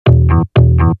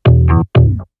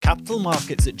Capital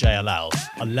markets at JLL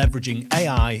are leveraging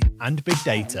AI and big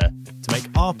data to make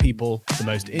our people the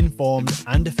most informed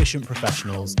and efficient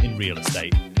professionals in real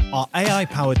estate. Our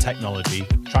AI-powered technology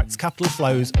tracks capital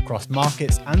flows across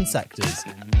markets and sectors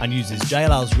and uses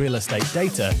JLL's real estate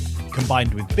data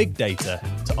combined with big data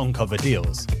to uncover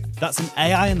deals. That's an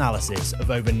AI analysis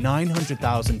of over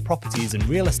 900,000 properties and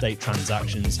real estate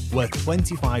transactions worth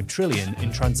 25 trillion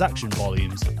in transaction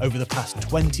volumes over the past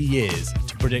 20 years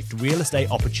to predict real estate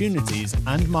opportunities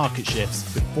and market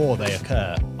shifts before they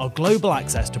occur. Our global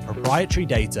access to proprietary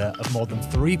data of more than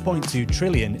 3.2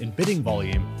 trillion in bidding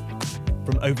volume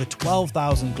from over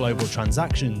 12,000 global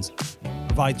transactions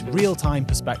provides real-time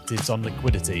perspectives on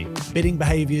liquidity, bidding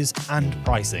behaviours and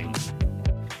pricing.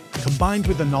 Combined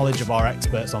with the knowledge of our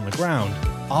experts on the ground,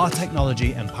 our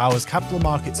technology empowers capital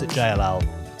markets at JLL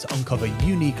to uncover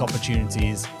unique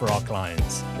opportunities for our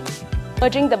clients.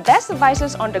 Merging the best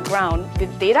advisors on the ground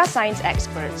with data science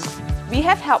experts, we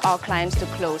have helped our clients to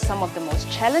close some of the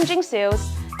most challenging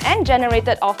sales and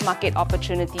generated off-market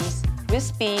opportunities with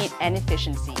speed and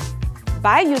efficiency.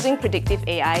 By using predictive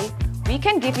AI, we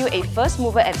can give you a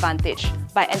first-mover advantage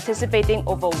by anticipating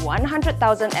over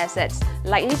 100,000 assets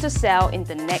likely to sell in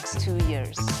the next 2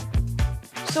 years.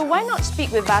 So why not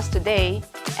speak with us today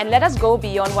and let us go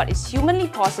beyond what is humanly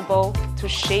possible to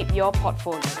shape your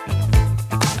portfolio.